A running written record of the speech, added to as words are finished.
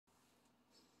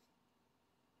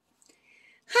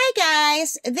Hi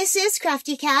guys, this is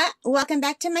Crafty Cat. Welcome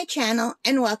back to my channel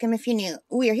and welcome if you're new.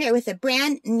 We are here with a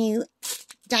brand new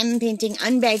diamond painting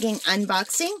unbagging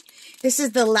unboxing. This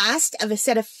is the last of a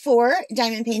set of 4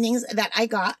 diamond paintings that I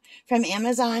got from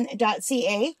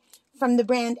Amazon.ca from the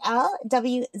brand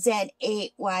LWZAYS.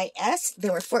 They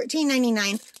were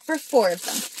 $14.99 for 4 of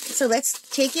them. So let's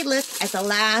take a look at the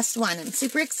last one. I'm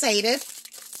super excited.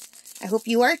 I hope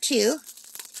you are too.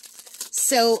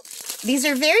 So these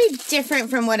are very different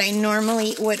from what I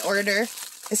normally would order,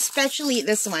 especially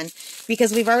this one,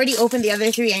 because we've already opened the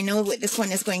other 3. I know what this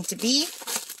one is going to be.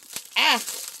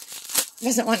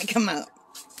 Doesn't want to come out.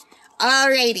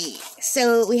 Alrighty,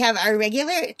 so we have our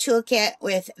regular toolkit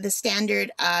with the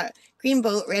standard green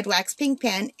boat, red wax, pink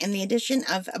pen, and the addition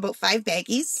of about 5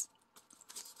 baggies.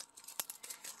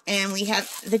 And we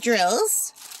have the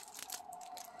drills,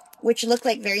 which look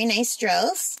like very nice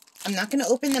drills. I'm not going to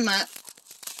open them up.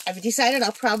 I've decided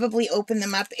I'll probably open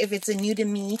them up if it's a new to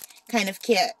me kind of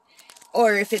kit,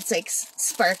 or if it's like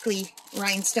sparkly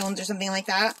rhinestones or something like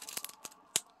that.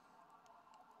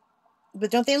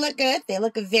 But don't they look good? They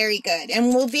look very good.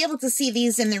 And we'll be able to see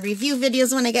these in the review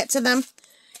videos when I get to them.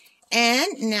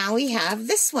 And now we have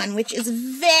this one, which is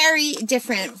very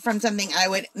different from something I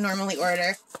would normally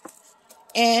order.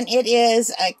 And it is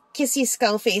a Kissy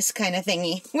skull face kind of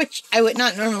thingy, which I would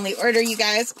not normally order, you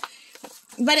guys.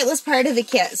 But it was part of the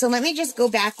kit. So let me just go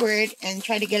backward and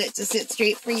try to get it to sit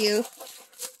straight for you.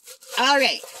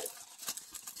 Alright.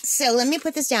 So let me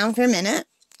put this down for a minute.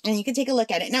 And you can take a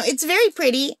look at it. Now, it's very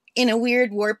pretty in a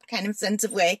weird, warped kind of sense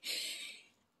of way.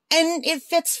 And it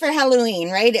fits for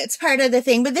Halloween, right? It's part of the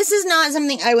thing. But this is not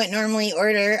something I would normally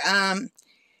order.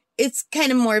 It's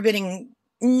kind of morbid and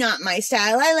not my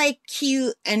style. I like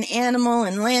cute and animal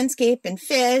and landscape and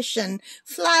fish and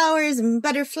flowers and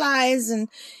butterflies and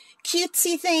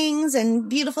cutesy things and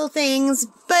beautiful things,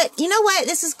 but you know what?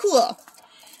 This is cool.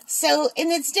 So,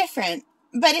 and it's different,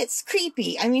 but it's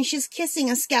creepy. I mean, she's kissing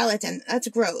a skeleton. That's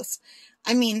gross.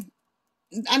 I mean,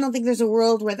 I don't think there's a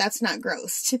world where that's not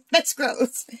gross. That's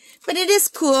gross. But it is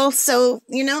cool. So,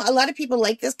 you know, a lot of people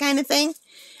like this kind of thing.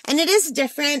 And it is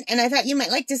different. And I thought you might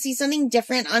like to see something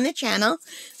different on the channel.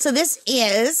 So this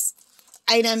is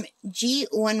item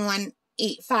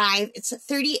G1185. It's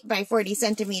 30 by 40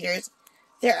 centimeters.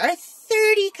 There are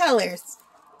 30 colors.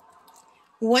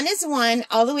 1 is 1,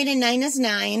 all the way to 9 is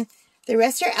 9. The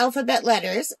rest are alphabet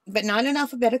letters, but not in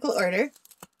alphabetical order.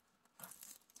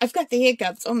 I've got the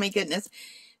hiccups, oh my goodness.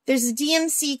 There's a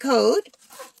DMC code.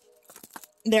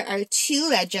 There are 2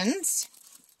 legends.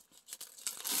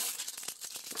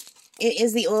 It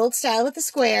is the old style with the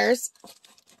squares.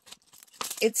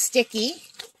 It's sticky.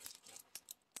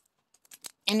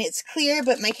 And it's clear,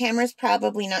 but my camera's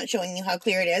probably not showing you how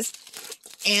clear it is.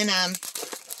 And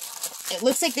it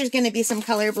looks like there's going to be some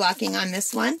color blocking on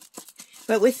this one.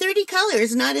 But with 30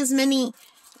 colors, not as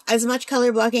much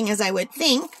color blocking as I would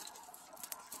think.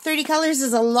 30 colors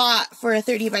is a lot for a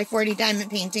 30 by 40 diamond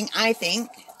painting, I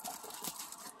think.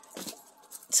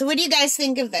 So what do you guys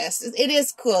think of this? It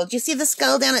is cool. Do you see the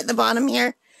skull down at the bottom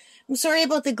here? I'm sorry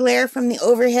about the glare from the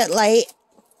overhead light.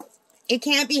 It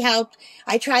can't be helped.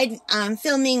 I tried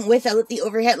filming without the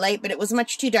overhead light, but it was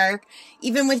much too dark.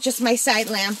 Even with just my side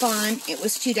lamp on, it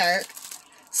was too dark.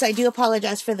 So I do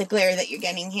apologize for the glare that you're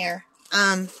getting here.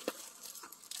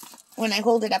 When I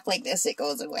hold it up like this, it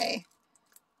goes away.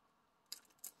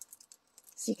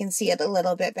 So you can see it a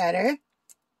little bit better.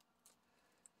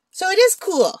 So it is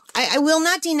cool. I will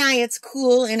not deny it's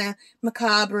cool in a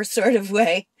macabre sort of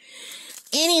way.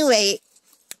 Anyway,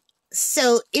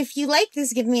 so if you like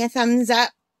this, give me a thumbs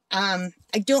up. I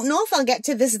don't know if I'll get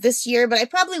to this year, but I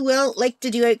probably will like to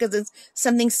do it because it's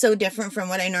something so different from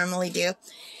what I normally do.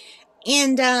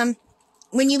 And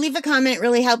when you leave a comment, it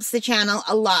really helps the channel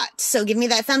a lot. So give me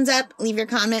that thumbs up, leave your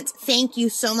comments. Thank you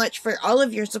so much for all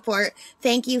of your support.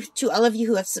 Thank you to all of you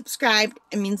who have subscribed.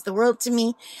 It means the world to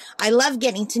me. I love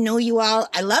getting to know you all.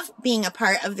 I love being a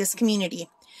part of this community.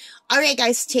 All right,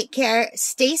 guys, take care.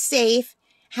 Stay safe.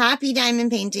 Happy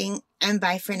diamond painting, and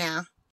bye for now.